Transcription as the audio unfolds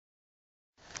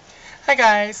Hi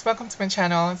guys, welcome to my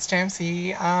channel. It's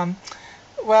Jamsyee.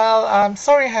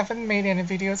 Sorry I haven't made any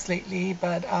videos lately,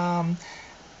 but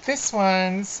this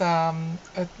one's a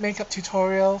makeup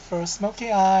tutorial for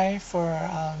smoky eye for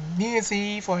New Year's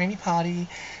Eve or any party.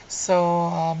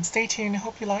 So stay tuned.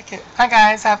 Hope you like it. Hi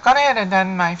guys, I've gone ahead and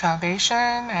done my foundation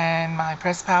and my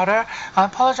pressed powder. I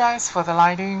apologize for the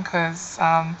lighting because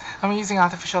I'm using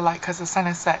artificial light because the sun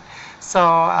is set. So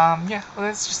yeah,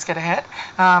 let's just get ahead.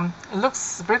 It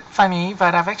looks a bit funny,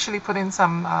 but I've actually put in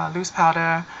some loose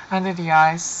powder under the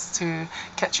eyes to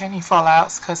catch any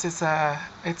fallouts because it's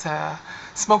a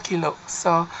smoky look.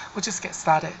 So we'll just get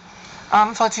started.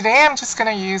 For today, I'm just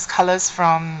going to use colors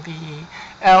from the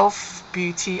e.l.f.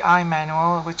 Beauty Eye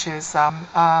Manual, which is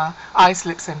Eyes,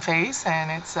 Lips and Face, and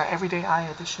it's an Everyday Eye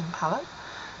Edition palette.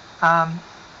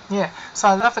 Yeah, so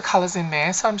I love the colors in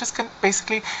there. So I'm just going to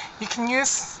basically, you can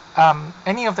use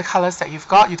any of the colors that you've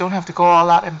got. You don't have to go all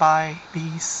out and buy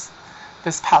this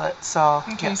palette. So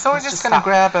okay, yeah, so we're just going to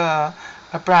grab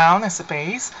a brown as a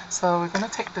base. So we're going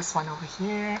to take this one over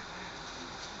here.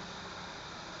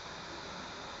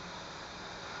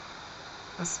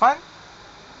 This one,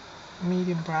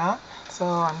 medium brown. So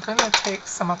I'm going to take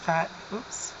some of that,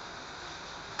 oops,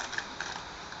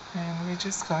 and we're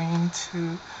just going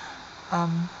to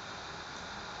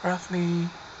roughly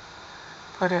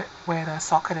put it where the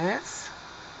socket is,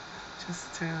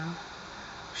 just to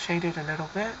shade it a little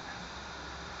bit.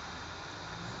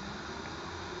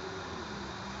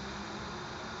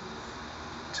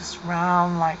 Just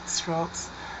round light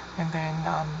strokes, and then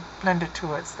blend it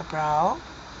towards the brow.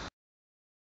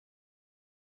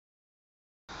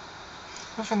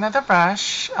 With another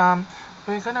brush,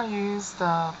 we're going to use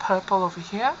the purple over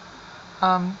here,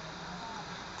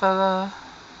 the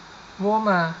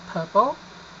warmer purple,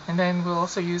 and then we'll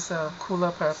also use a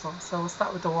cooler purple. So we'll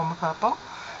start with the warmer purple,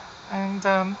 and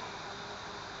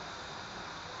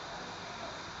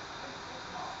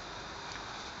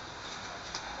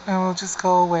we'll just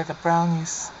go where the brown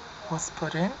was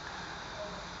put in.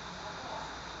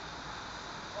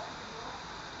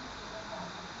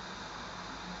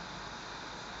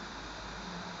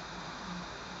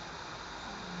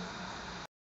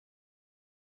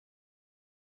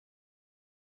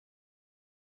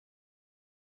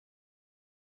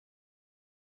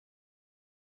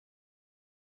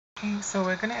 Okay, so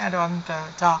we're going to add on the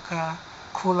darker,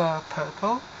 cooler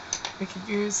purple. We could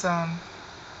use an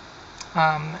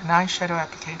eyeshadow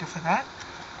applicator for that.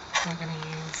 We're going to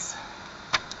use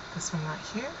this one right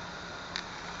here.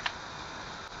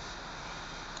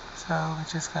 So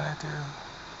we're just going to do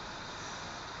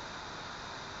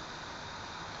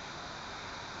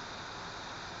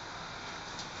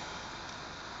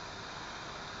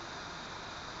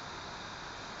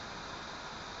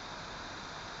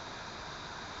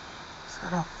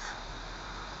sort of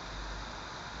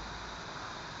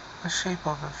the shape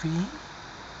of a V.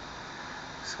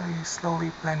 So you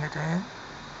slowly blend it in.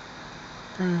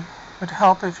 It would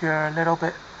help if you're a little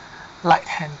bit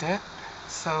light-handed.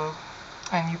 So,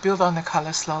 and you build on the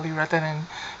color slowly rather than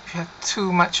if you have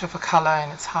too much of a color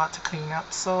and it's hard to clean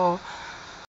up. So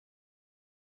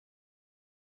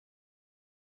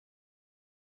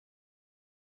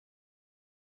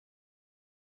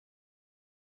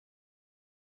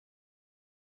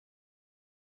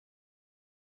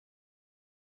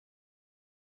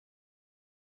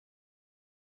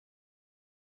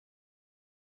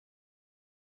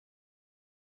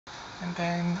and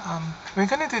then we're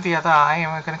going to do the other eye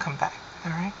and we're going to come back.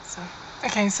 Alright, so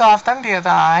okay, so I've done the other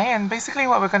eye, and basically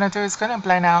what we're going to do is going to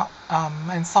blend out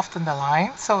and soften the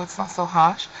line so it's not so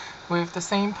harsh with the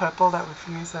same purple that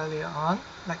we've used earlier on,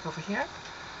 like over here.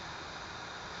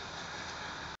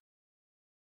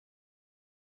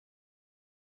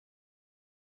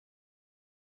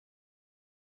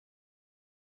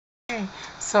 Okay,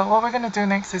 so what we're going to do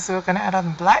next is we're going to add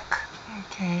on black.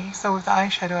 Okay, so with the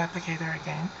eyeshadow applicator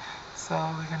again, so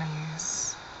we're going to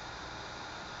use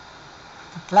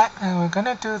the black, and we're going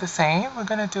to do the same. We're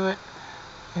going to do it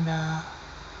in a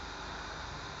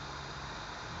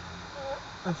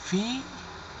V,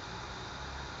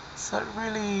 so it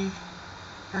really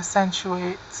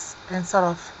accentuates and sort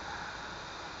of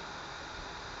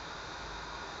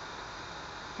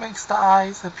makes the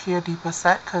eyes appear deeper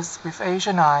set, because with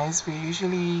Asian eyes we're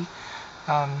usually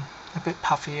a bit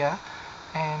puffier,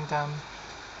 and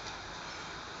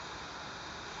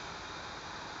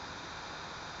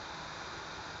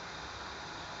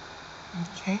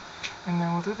okay, and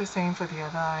then we'll do the same for the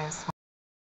other eye as well.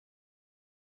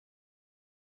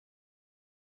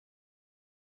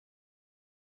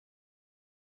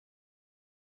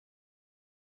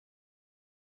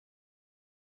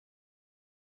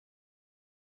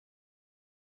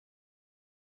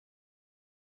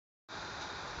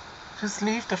 just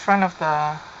leave the front of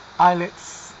the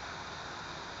eyelids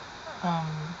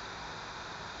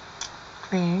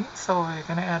clean. So we're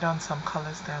going to add on some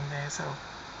colors down there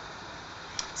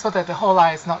so that the whole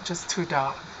eye is not just too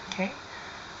dark. Okay.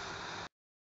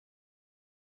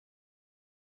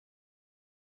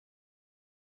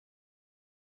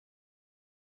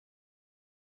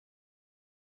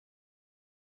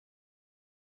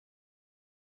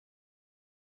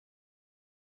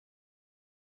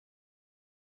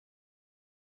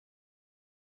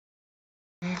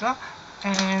 There you go.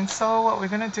 And so what we're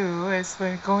going to do is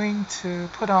we're going to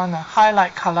put on a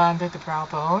highlight color under the brow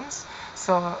bones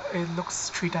so it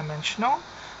looks three-dimensional.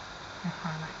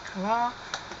 Highlight color.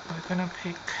 We're going to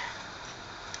pick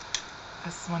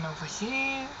this one over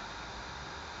here.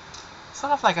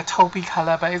 Sort of like a taupey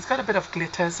color, but it's got a bit of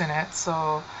glitters in it,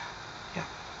 so yeah.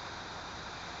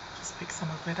 Just pick some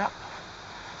of it up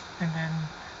and then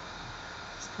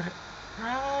just put it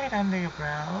right under your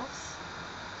brows.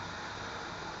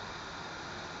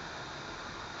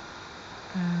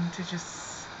 And to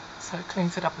just so it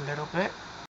cleans it up a little bit.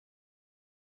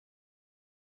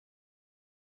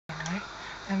 Alright,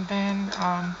 and then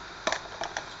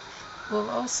we'll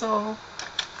also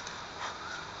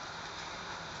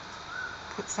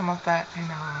put some of that in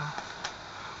our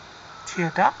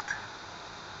tear duct.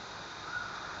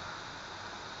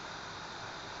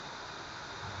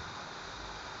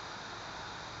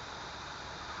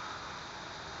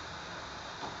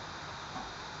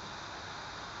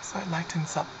 So it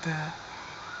lightens up the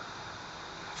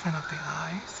front of the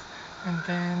eyes. And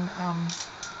then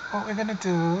what we're going to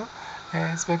do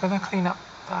is we're going to clean up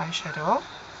the eyeshadow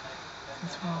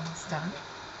since we're almost done.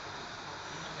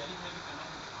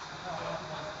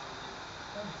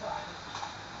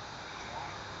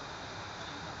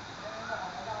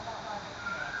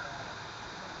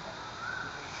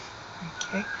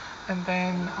 Okay, and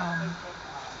then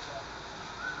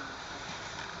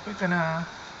we're going to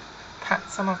pat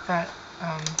some of that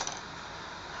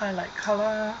highlight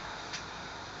color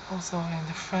also in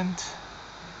the front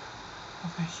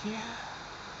over here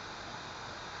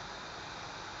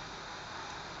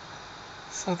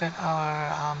so that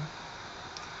our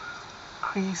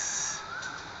crease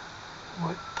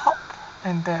would pop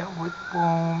and that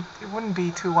it wouldn't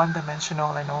be too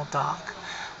one-dimensional and all dark.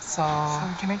 So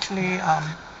we can actually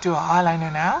do our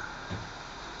eyeliner now.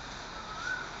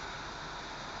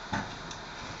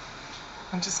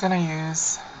 I'm just gonna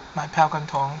use my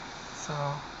Palgantong. So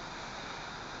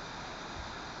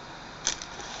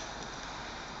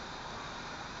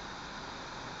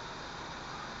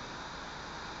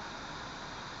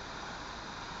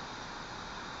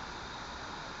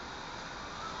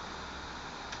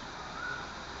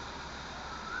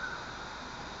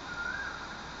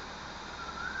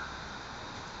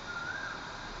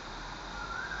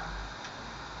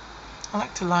I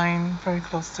like to line very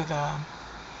close to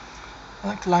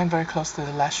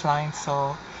the lash line,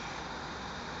 so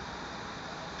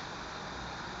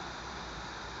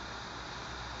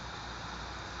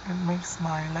it makes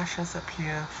my lashes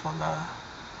appear fuller,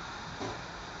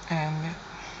 and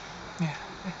yeah,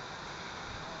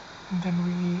 and then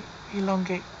we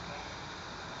elongate,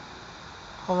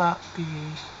 pull out the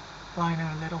liner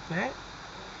a little bit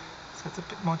so it's a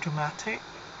bit more dramatic,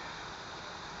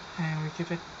 and we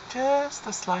give it just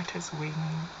the slightest wing.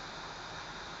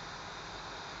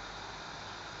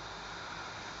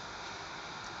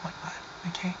 Like that.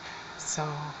 Okay, so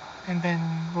and then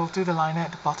we'll do the liner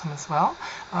at the bottom as well.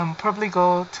 Probably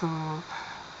go to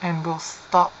and we'll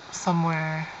stop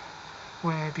somewhere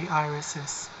where the iris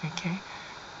is. Okay,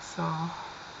 so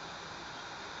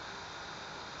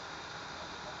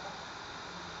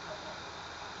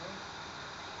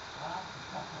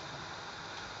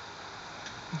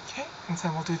okay, and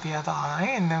so we'll do the other eye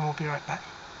and then we'll be right back.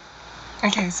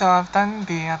 Okay, so I've done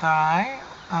the other eye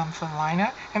for the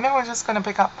liner, and then we're just going to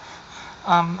pick up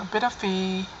a bit of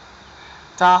the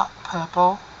dark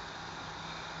purple,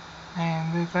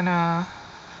 and we're going to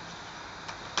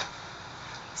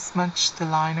smudge the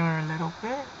liner a little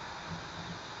bit.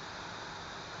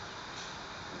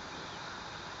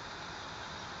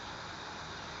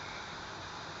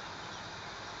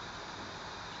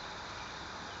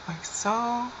 Like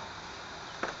so.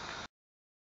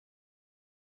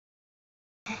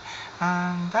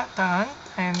 And that done,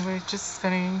 and we're just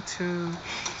going to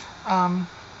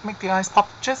make the eyes pop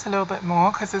just a little bit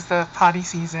more because it's the party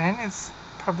season. It's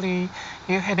probably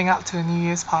you're heading out to a New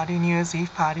Year's party, New Year's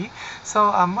Eve party.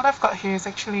 So what I've got here is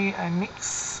actually a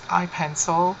NYX eye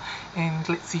pencil in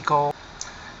glitzy gold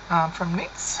from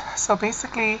NYX. So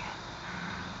basically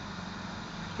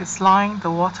it's line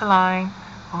the waterline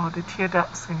or the tear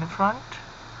ducts in the front,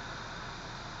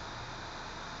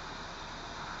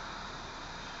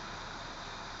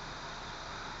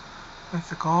 with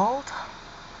the gold.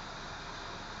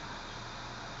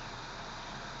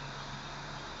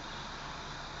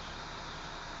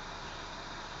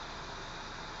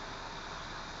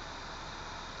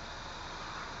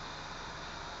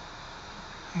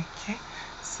 Okay,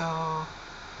 so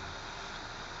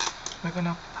we're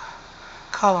gonna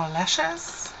curl our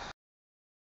lashes.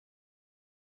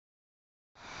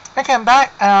 Okay, I'm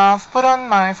back. I've put on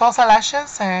my false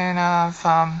eyelashes and I've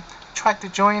tried to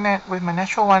join it with my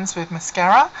natural ones with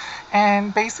mascara.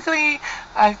 And basically,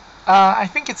 I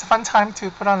think it's a fun time to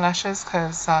put on lashes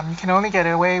because you can only get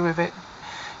away with it.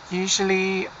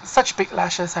 Usually, such big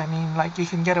lashes, I mean, like you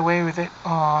can get away with it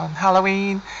on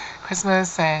Halloween,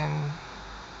 Christmas, and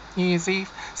New Year's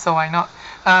Eve. So why not?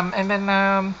 And then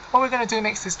what we're gonna do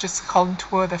next is just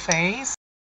contour the face.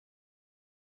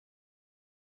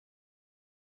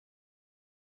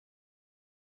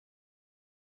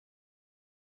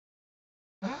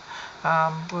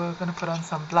 We're gonna put on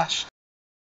some blush.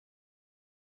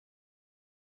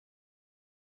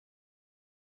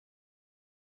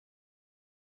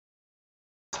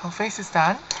 Our face is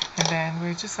done, and then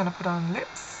we're just gonna put on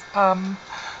lips.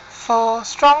 For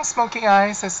strong smoky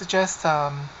eyes, I suggest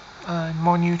a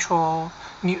more neutral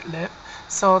nude lip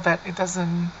so that it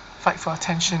doesn't fight for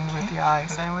attention with the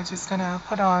eyes. And then we're just gonna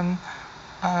put on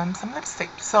some lipstick.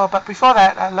 So, but before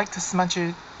that, I'd like to smudge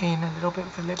it in a little bit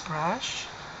with a lip brush.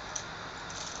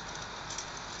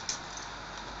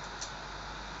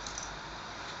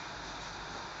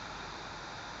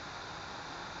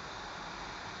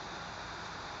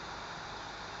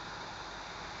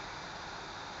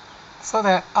 So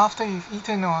that after you've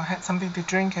eaten or had something to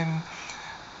drink and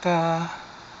the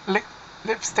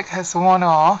lipstick has worn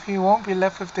off, you won't be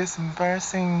left with this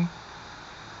embarrassing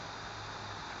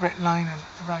red line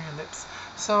around your lips.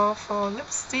 So for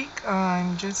lipstick,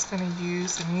 I'm just going to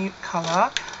use a nude color.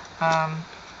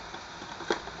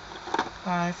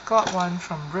 I've got one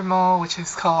from Rimmel which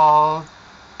is called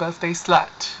Birthday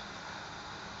Slut.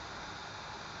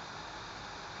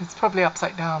 It's probably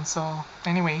upside down, so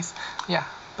anyways, yeah,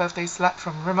 Birthday Slut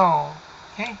from Rimmel.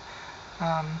 Okay.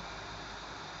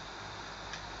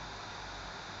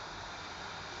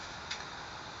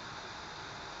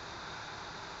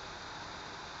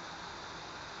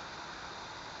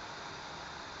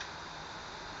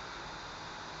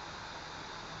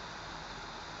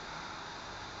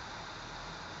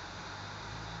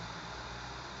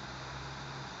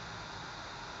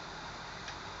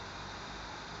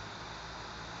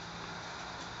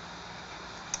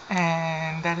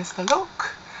 And that is the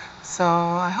look. So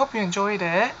I hope you enjoyed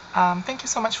it. Thank you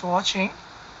so much for watching.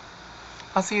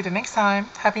 I'll see you the next time.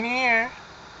 Happy New Year!